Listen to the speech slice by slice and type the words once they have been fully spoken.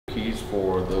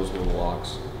for those little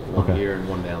locks. One here and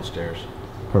one downstairs.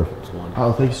 Perfect. One.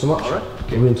 Oh, thank you so much. All right.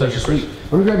 Okay. We'll be in touch this week.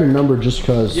 Let me grab your number just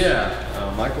because.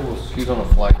 Yeah, Michael he's on a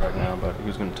flight right now, but he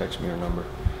was going to text me your number.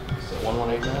 So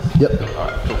 118 now? Yep. All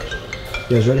right, cool.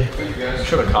 You guys ready? Thank you guys.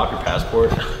 Should have copied your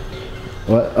passport.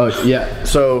 What? Oh, yeah.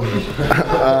 So,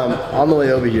 on the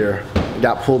way over here,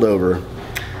 got pulled over.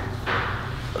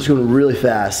 I was going really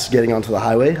fast getting onto the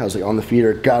highway. I was like on the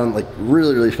feeder, got on like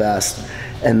really, really fast.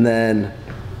 And then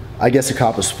I guess a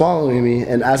cop was following me.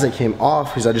 And as I came off,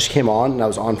 because I just came on and I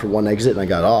was on for one exit and I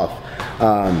got off.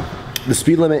 The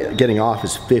speed limit getting off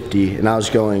is 50 and I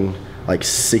was going like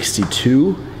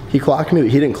 62. He clocked me, but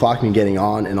he didn't clock me getting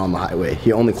on and on the highway.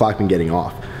 He only clocked me getting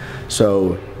off.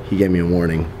 So he gave me a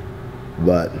warning.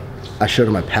 But I showed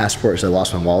him my passport because I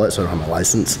lost my wallet, so I don't have my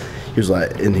license. He was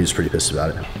like, and he was pretty pissed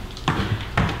about it.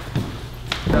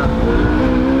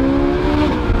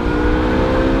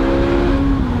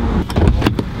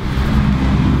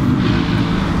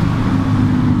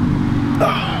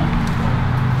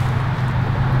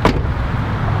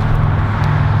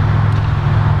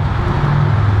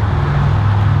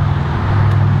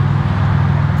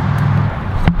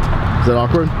 Is that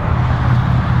awkward?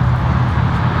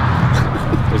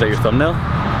 Is that your thumbnail?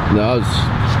 No,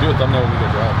 Just do a thumbnail when we go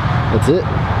drive. that's it.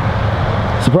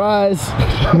 Surprise!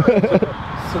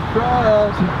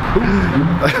 Surprise!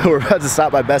 We're about to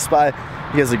stop by Best Buy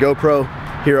because the GoPro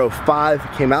Hero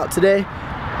 5 came out today,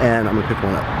 and I'm gonna pick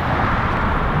one up.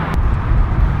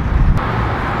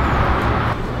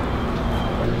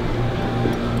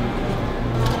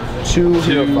 Two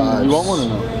Hero 5s. You want one or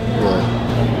no?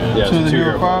 Yeah, Two of the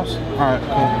Hero 5s? Alright,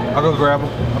 cool. I'll go grab them.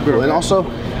 And also,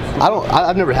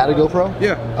 I've never had a GoPro.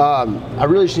 Yeah. I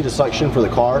really just need a suction for the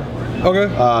car. Okay.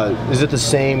 Is it the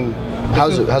same?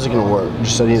 How's it gonna work?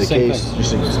 Just I need the case.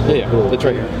 Yeah, it's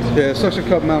right here. Yeah, suction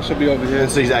cup mount should be over here.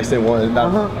 It's the exact same one.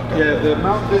 Yeah, the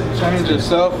mount didn't change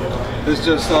itself. It's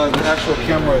just the actual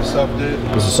camera itself did.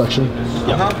 Is it suction?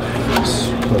 Yeah.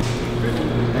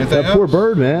 Anything That poor else?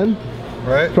 bird, man.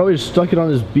 Right? Probably just stuck it on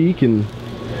his beak and.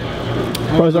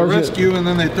 It was a rescue, and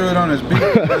then they threw it on his beak.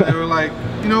 And they were like,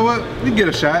 you know what? We get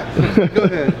a shot. Go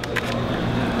ahead.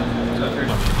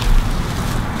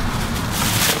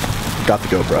 Got the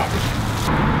GoPro.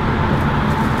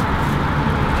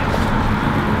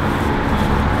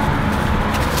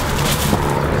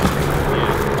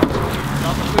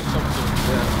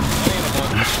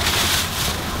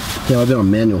 Yeah, I've been on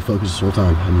manual focus this whole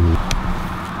time.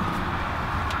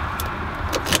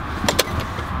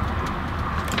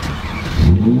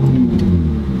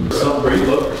 Some great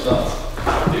look for some.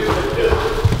 Dude, good.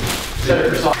 Set it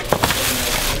for some.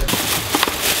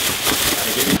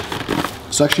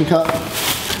 Suction cup,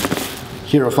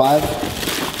 Hero 5,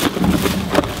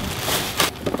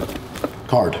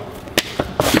 card.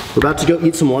 We're about to go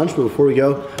eat some lunch, but before we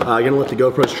go, I'm gonna let the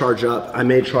GoPros charge up. I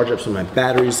may charge up some of my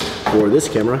batteries for this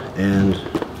camera, and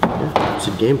yeah, it's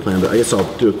a game plan, but I guess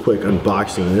I'll do a quick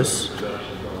unboxing of this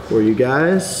for you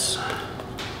guys.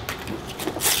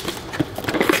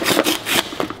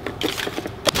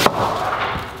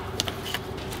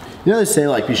 You know they say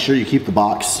like be sure you keep the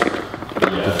box.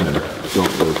 Yeah.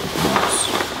 Don't go with the box.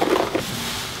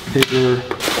 Paper.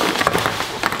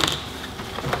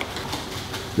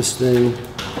 This thing.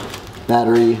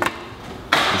 Battery.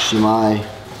 Shimai.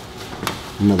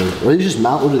 Another. Or you just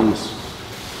mount one of these.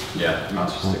 Yeah,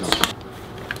 mounts just stick on.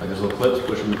 Like those little clips,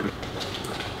 push them.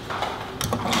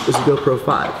 This is a GoPro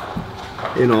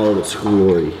 5 in all of its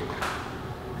glory.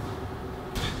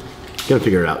 Gonna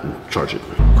figure it out and charge it.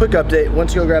 Quick update, went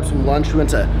to go grab some lunch. We went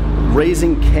to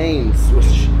Raising Cane's,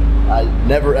 which I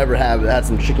never ever have. I had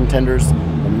some chicken tenders,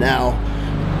 and now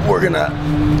we're gonna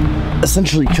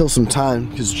essentially kill some time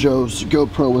because Joe's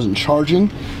GoPro wasn't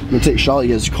charging. I'm gonna take Charlie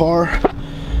to his car,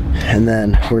 and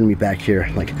then we're gonna be back here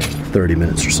in like 30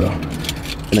 minutes or so,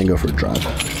 and then go for a drive.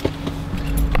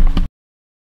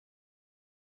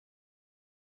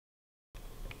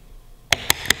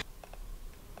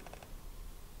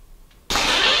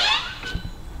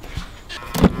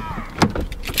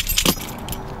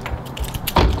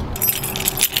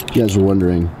 If you guys were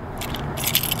wondering,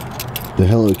 the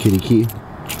Hello Kitty key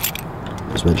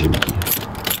is my gym key.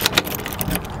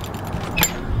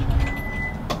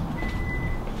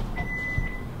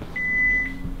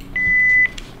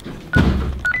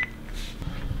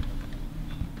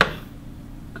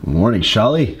 Good morning,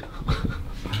 Charlie.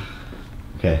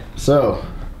 Okay, so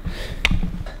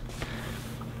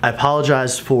I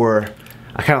apologize for,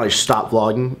 I kind of like stopped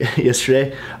vlogging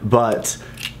yesterday, but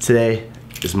today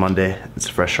is Monday. It's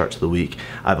a fresh start to the week.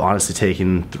 I've honestly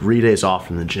taken 3 days off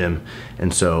from the gym,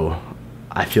 and so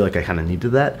I feel like I kind of needed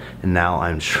that, and now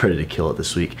I'm just ready to kill it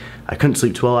this week. I couldn't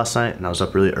sleep too well last night, and I was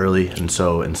up really early, and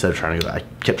so instead of trying to go, I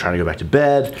kept trying to go back to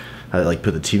bed. I like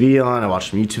put the TV on, I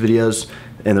watched some YouTube videos,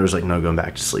 and there was like no going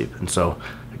back to sleep. And so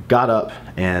I got up,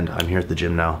 and I'm here at the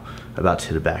gym now, about to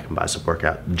hit a back and bicep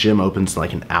workout. The gym opens in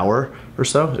like an hour or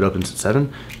so. It opens at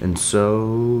 7, and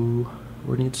so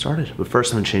we're gonna get started. But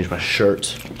first, I'm gonna change my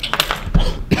shirt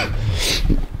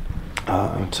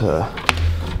to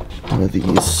one of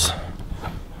these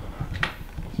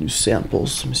new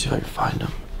samples. Let me see if I can find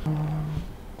them.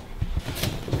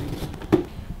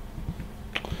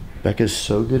 Becca's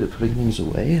so good at putting things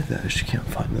away that I just can't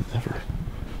find them ever.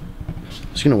 I'm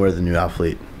just gonna wear the new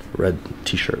Alphalete red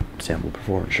t-shirt sample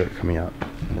performance shirt coming out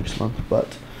next month,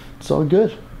 but it's all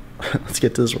good. Let's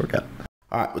get to this workout.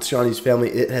 All right, what's going on, YouTube family?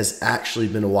 It has actually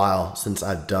been a while since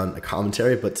I've done a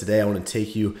commentary, but today I want to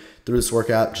take you through this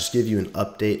workout, just give you an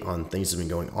update on things that have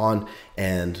been going on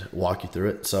and walk you through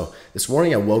it. So this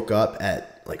morning I woke up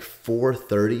at like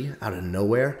 4:30 out of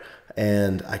nowhere,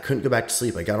 and I couldn't go back to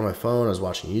sleep. I got on my phone, I was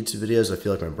watching YouTube videos. I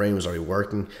feel like my brain was already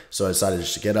working, so I decided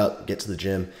just to get up, get to the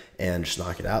gym, and just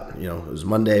knock it out. You know, it was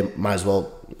Monday, might as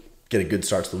well get a good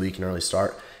start to the week, an early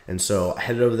start. And so I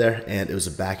headed over there, and it was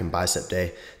a back and bicep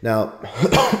day. Now,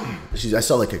 I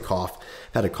still like a cough.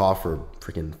 I've had a cough for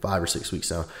freaking 5 or 6 weeks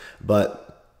now.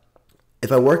 But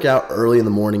if I work out early in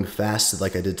the morning, fasted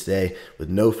like I did today, with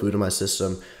no food in my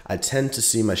system, I tend to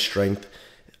see my strength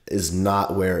is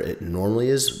not where it normally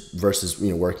is versus,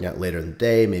 you know, working out later in the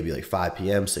day, maybe like 5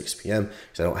 p.m., 6 p.m.,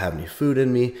 because I don't have any food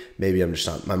in me. Maybe I'm just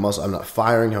not, I'm not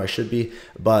firing how I should be.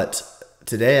 But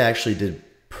today I actually did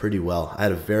pretty well. I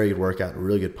had a very good workout, a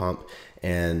really good pump,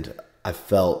 and I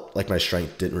felt like my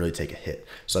strength didn't really take a hit.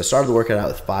 So I started the workout out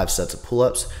with 5 sets of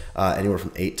pull-ups, anywhere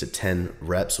from 8 to 10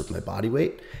 reps with my body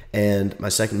weight. And my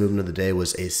second movement of the day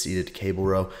was a seated cable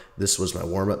row. This was my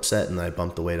warm-up set, and then I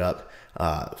bumped the weight up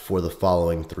for the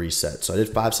following 3 sets. So I did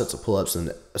 5 sets of pull-ups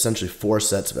and essentially 4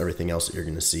 sets of everything else that you're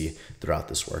going to see throughout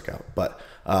this workout. But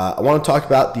I want to talk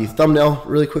about the thumbnail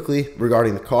really quickly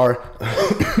regarding the car.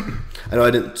 I know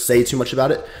I didn't say too much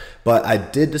about it, but I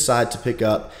did decide to pick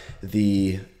up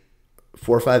the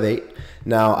 458.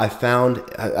 Now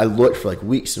I looked for like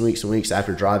weeks and weeks and weeks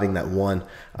after driving that one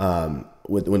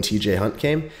when TJ Hunt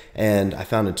came, and I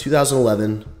found a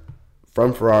 2011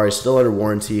 from Ferrari, still under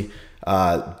warranty.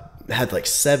 Had like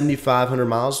 7,500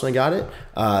 miles when I got it.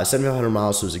 7,500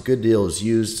 miles, so it was a good deal. It was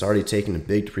used. It's already taken a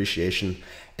big depreciation,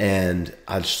 and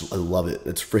I love it.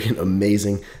 It's freaking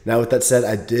amazing. Now, with that said,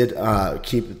 I did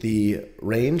keep the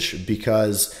range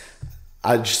because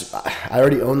I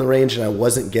already own the range, and I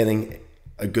wasn't getting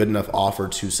a good enough offer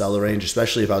to sell the range,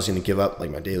 especially if I was going to give up like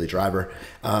my daily driver.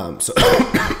 So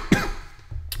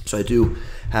I do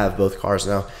have both cars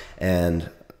now, and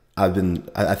I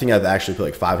think I've actually put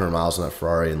like 500 miles on that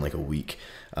Ferrari in like a week.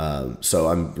 So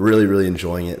I'm really, really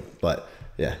enjoying it. But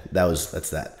yeah, that's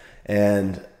that.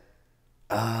 And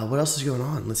what else is going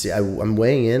on? Let's see. I'm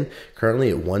weighing in currently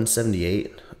at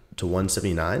 178 to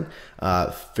 179.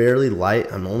 Fairly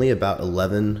light. I'm only about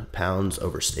 11 pounds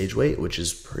over stage weight, which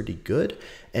is pretty good.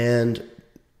 And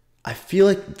I feel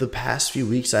like the past few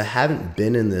weeks I haven't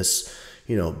been in this,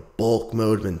 you know, bulk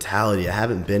mode mentality. I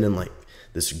haven't been in like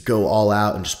this go all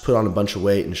out and just put on a bunch of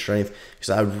weight and strength, because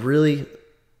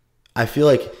I feel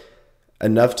like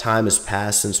enough time has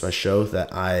passed since my show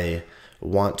that I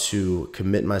want to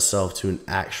commit myself to an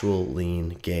actual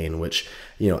lean gain, which,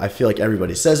 you know, I feel like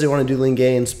everybody says they want to do lean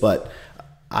gains, but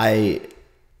like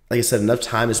I said, enough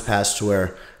time has passed to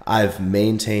where I've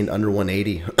maintained under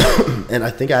 180 and I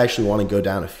think I actually want to go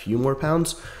down a few more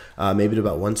pounds, maybe to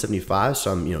about 175.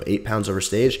 So I'm, you know, 8 pounds over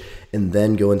stage, and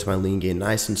then go into my lean gain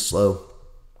nice and slow.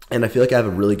 And I feel like I have a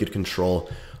really good control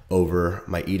over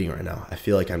my eating right now. I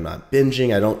feel like I'm not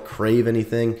binging. I don't crave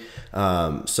anything.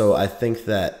 So I think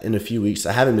that in a few weeks,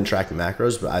 I haven't been tracking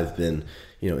macros, but I've been,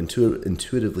 you know,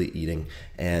 intuitively eating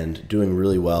and doing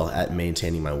really well at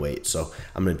maintaining my weight. So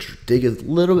I'm going to dig a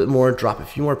little bit more, drop a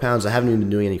few more pounds. I haven't even been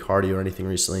doing any cardio or anything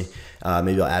recently.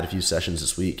 Maybe I'll add a few sessions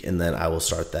this week, and then I will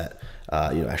start that,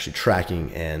 you know, actually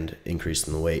tracking and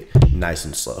increasing the weight nice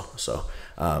and slow. So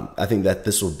I think that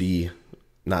this will be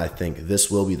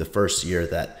the first year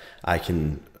that I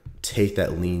can take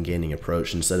that lean gaining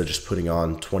approach instead of just putting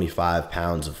on 25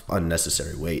 pounds of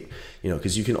unnecessary weight, you know,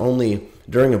 because you can only,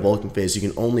 during a bulking phase, you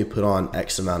can only put on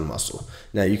X amount of muscle.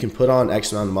 Now you can put on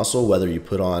X amount of muscle, whether you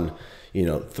put on, you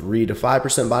know, 3 to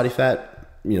 5% body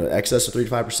fat, you know, excess of 3 to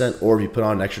 5%, or if you put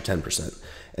on an extra 10%.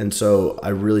 And so I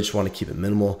really just want to keep it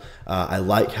minimal. I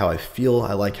like how I feel.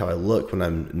 I like how I look when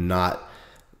I'm not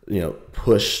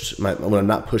when I'm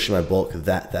not pushing my bulk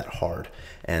that hard.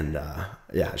 And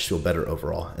yeah, I just feel better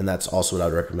overall. And that's also what I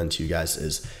would recommend to you guys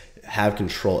is have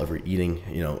control over eating.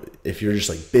 If you're just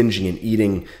like binging and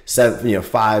eating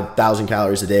 5,000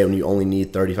 calories a day when you only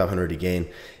need 3,500 to gain,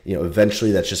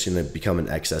 eventually that's just going to become an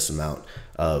excess amount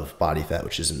of body fat,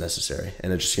 which isn't necessary.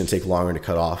 And it's just going to take longer to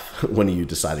cut off when you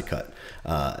decide to cut.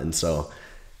 And so,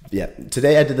 yeah,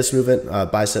 today I did this movement,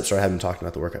 biceps, sorry, I haven't talked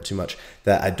about the workout too much,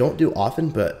 that I don't do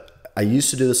often, but I used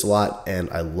to do this a lot and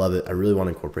I love it. I really want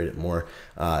to incorporate it more.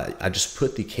 I just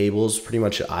put the cables pretty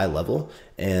much at eye level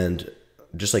and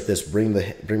just like this, bring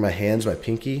my hands, my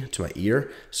pinky to my ear,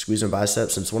 squeeze my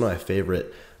biceps. And it's one of my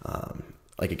favorite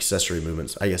like accessory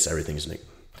movements. I guess everything's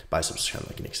biceps is kind of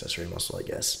like an accessory muscle, I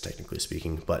guess, technically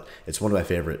speaking, but it's one of my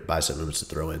favorite bicep movements to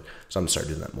throw in. So I'm gonna start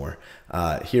doing that more.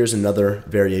 Here's another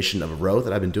variation of a row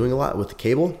that I've been doing a lot with the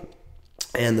cable.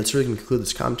 And that's really gonna conclude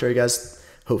this commentary, guys.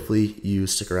 Hopefully you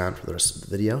stick around for the rest of the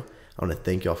video. I want to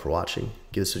thank y'all for watching.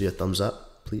 Give this video a thumbs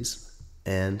up, please.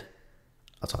 And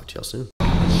I'll talk to y'all soon.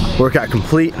 Workout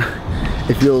complete.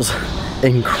 It feels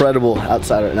incredible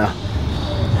outside right now.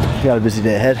 We got a busy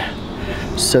day ahead.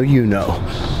 So I'm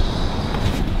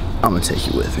gonna take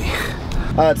you with me.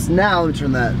 It's now, let me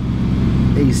turn that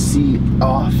AC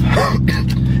off.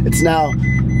 It's now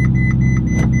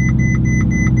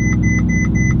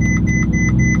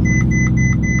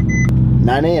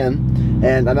 9 a.m.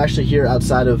 and I'm actually here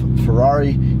outside of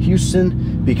Ferrari,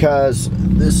 Houston, because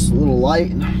this little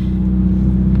light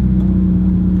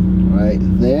right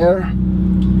there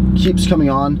keeps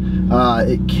coming on.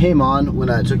 It came on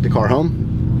when I took the car home,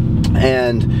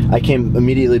 and I came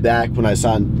immediately back when I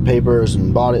signed papers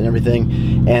and bought it and everything,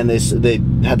 and they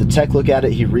had the tech look at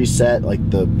it. He reset like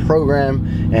the program,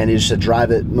 and he just said drive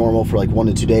it normal for like 1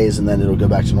 to 2 days and then it'll go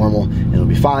back to normal and it'll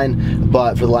be fine.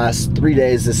 But for the last 3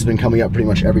 days this has been coming up pretty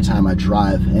much every time I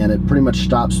drive, and it pretty much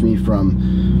stops me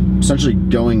from essentially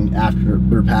going after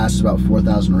or past about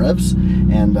 4,000 revs,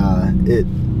 and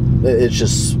it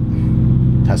just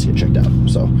has to get checked out.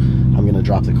 So I'm gonna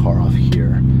drop the car off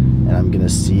here and I'm gonna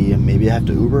see, maybe I have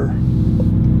to Uber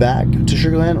back to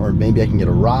Sugar Land, or maybe I can get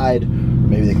a ride, or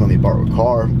maybe they can let me borrow a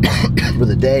car for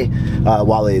the day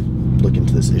while they look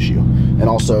into this issue. And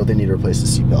also they need to replace the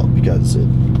seatbelt because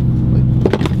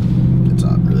it's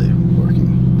not really working.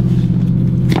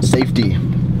 Safety.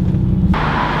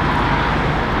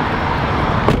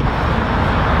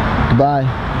 Goodbye.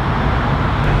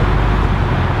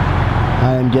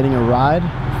 I am getting a ride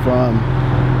from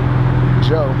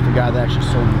Joe, the guy that actually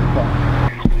sold me the car.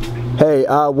 Hey,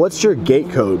 what's your gate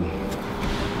code?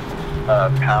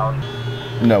 Pound.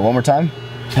 No, one more time.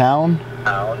 Pound.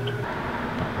 Pound.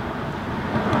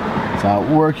 It's not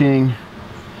working.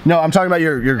 No, I'm talking about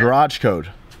your garage code.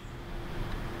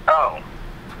 Oh.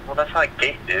 Well, that's not a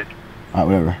gate, dude. Alright,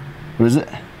 whatever. What is it?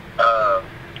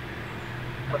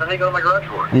 What the heck go to my garage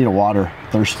for? I need a water.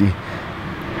 Thirsty.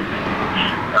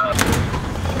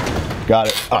 Got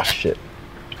it. Oh, shit.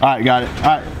 Alright, got it.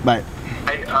 Alright, bye.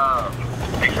 Hey,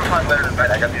 make some time later tonight.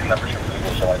 I got these numbers from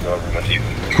Google, so I go over them with you.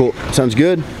 Cool. Sounds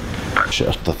good. Shit,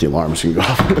 I thought the alarm was gonna go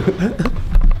off.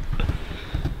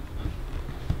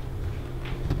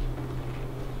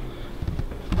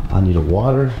 I need a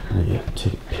water. I need to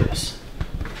take a piss.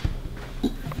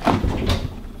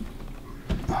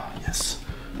 Oh, yes.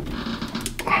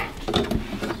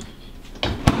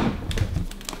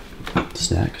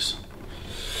 Snacks.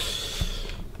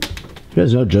 You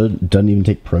guys know Joe doesn't even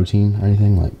take protein or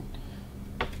anything? Like,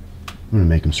 I'm gonna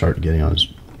make him start getting on his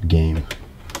game.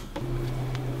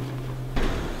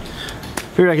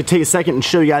 Figured I could take a second and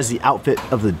show you guys the outfit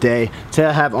of the day. Today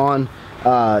I have on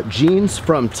jeans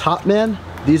from Topman.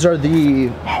 These are the,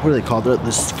 what are they called?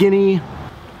 The skinny,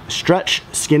 stretch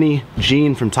skinny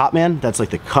jean from Topman. That's like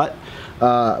the cut.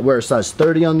 I wear a size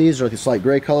 30 on these, or like a slight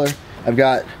gray color. I've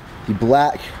got the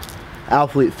black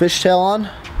Alphalete fishtail on,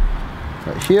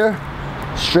 right here.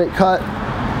 Straight cut,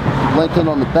 lengthened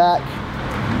on the back.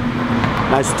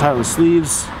 Nice and tight on the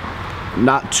sleeves.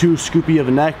 Not too scoopy of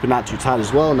a neck, but not too tight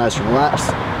as well. Nice and relaxed.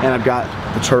 And I've got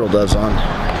the turtle doves on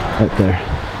right there.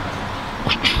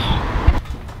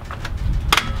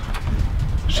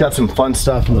 Just got some fun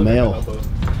stuff in the mail.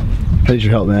 I need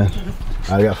your help, man.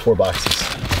 I got 4 boxes.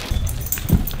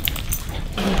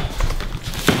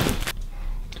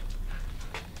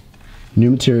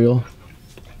 New material,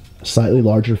 slightly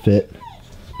larger fit,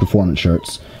 performance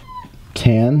shirts.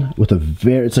 Tan with a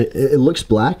very, it looks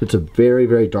black, but it's a very,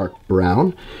 very dark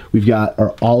brown. We've got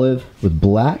our olive with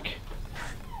black,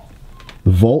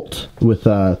 Volt with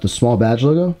the small badge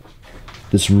logo,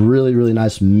 this really, really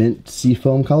nice mint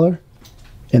seafoam color,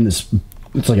 and this,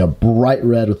 it's like a bright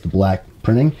red with the black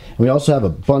printing. And we also have a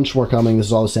bunch more coming. This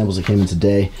is all the samples that came in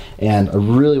today. And I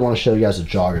really want to show you guys the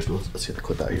joggers. Let's get the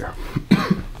clip out here.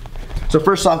 So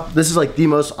first off, this is like the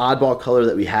most oddball color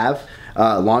that we have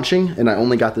launching. And I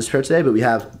only got this pair today, but we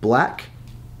have black,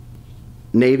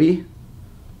 navy,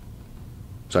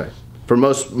 sorry, for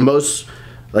most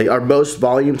like our most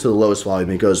volume to the lowest volume,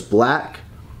 it goes black,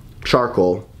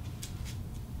 charcoal,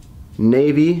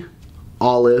 navy,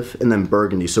 olive, and then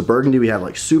burgundy. So burgundy we have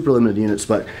like super limited units,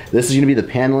 but this is gonna be the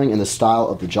paneling and the style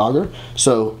of the jogger.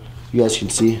 So you guys can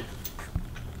see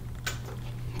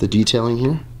the detailing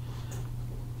here.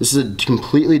 This is a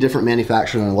completely different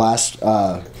manufacturer than the last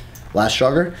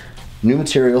jogger. New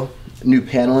material, new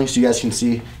paneling, so you guys can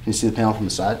see the panel from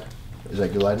the side. Is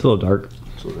that good light? It's a little dark.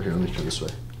 So over here, let me turn this way.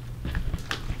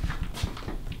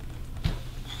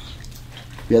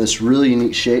 We have this really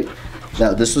unique shape.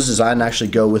 Now this was designed to actually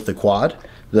go with the quad,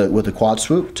 with the quad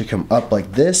swoop, to come up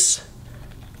like this,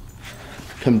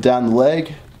 come down the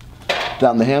leg,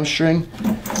 down the hamstring,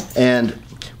 and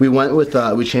we went with,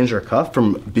 we changed our cuff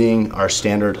from being our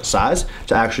standard size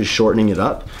to actually shortening it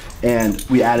up, and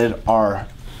we added our,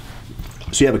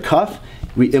 so you have a cuff,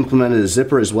 we implemented a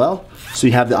zipper as well, so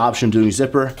you have the option of doing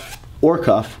zipper or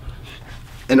cuff,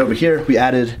 and over here we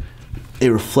added a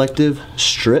reflective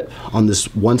strip on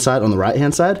this one side, on the right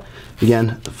hand side.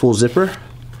 Again, the full zipper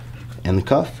and the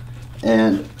cuff.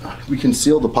 And we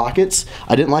conceal the pockets.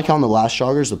 I didn't like on the last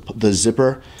joggers, the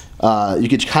zipper, you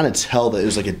could kind of tell that it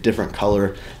was like a different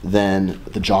color than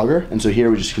the jogger. And so here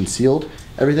we just concealed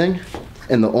everything.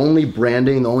 And the only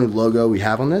branding, the only logo we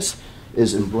have on this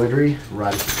is embroidery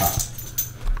right at the top.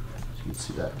 So you can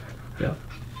see that. Yeah.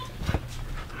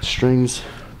 Strings,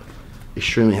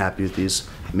 extremely happy with these.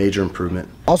 Major improvement.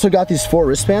 Also got these 4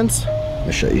 wristbands. Let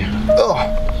me show you. Oh.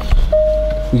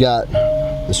 We got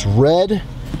this red,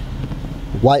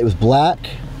 white with black,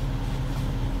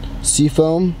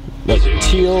 seafoam, like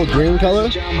teal, green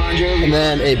color, and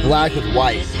then a black with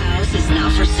white.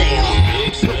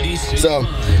 So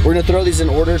we're gonna throw these in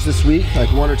orders this week,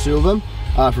 like 1 or 2 of them,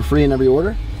 for free in every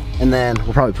order. And then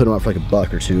we'll probably put them up for like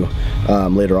 $1 or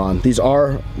 $2 later on.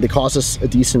 They cost us a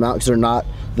decent amount because they're not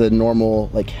the normal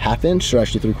like 1/2 inch, they're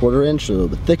actually 3/4 inch, so a little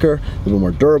bit thicker, a little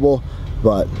more durable,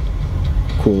 but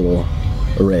cool little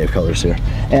array of colors here.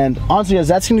 And honestly guys,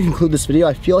 that's gonna conclude this video.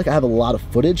 I feel like I have a lot of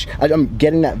footage. I'm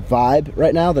getting that vibe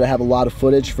right now that I have a lot of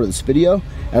footage for this video.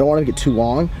 I don't want to get too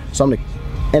long, so I'm gonna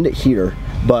end it here,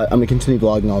 but I'm gonna continue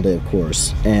vlogging all day, of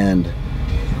course, and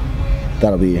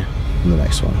that'll be in the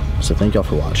next one. So thank y'all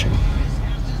for watching.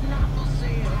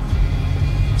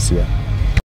 See ya.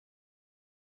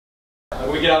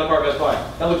 When we get out of the car, Best Buy.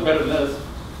 That looks better than this.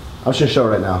 I'm just gonna show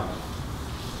it right now.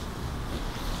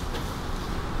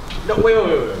 No, wait.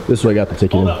 This is what I got the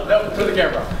ticket in. Hold up, no, turn the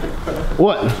camera.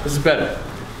 What? This is better.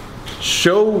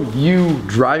 Show you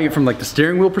driving it from like the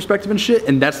steering wheel perspective and shit,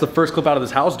 and that's the first clip out of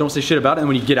this house. Don't say shit about it, and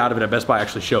when you get out of it at Best Buy,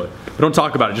 actually show it. But don't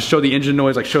talk about it, just show the engine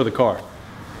noise, like show the car.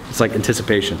 It's like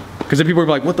anticipation. Because then people are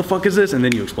like, what the fuck is this? And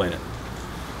then you explain it.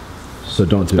 So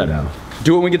don't do it now.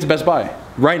 Do it when we get to Best Buy.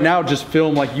 Right now, just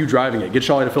film like you driving it. Get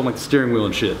Charlie to film like the steering wheel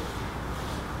and shit.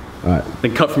 Alright.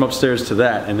 Then cut from upstairs to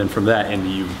that, and then from that into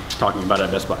you talking about it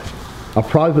at Best Buy. I'll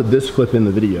probably put this clip in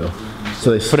the video,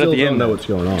 so they still don't know what's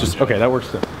going on. Okay, that works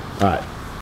too. Alright.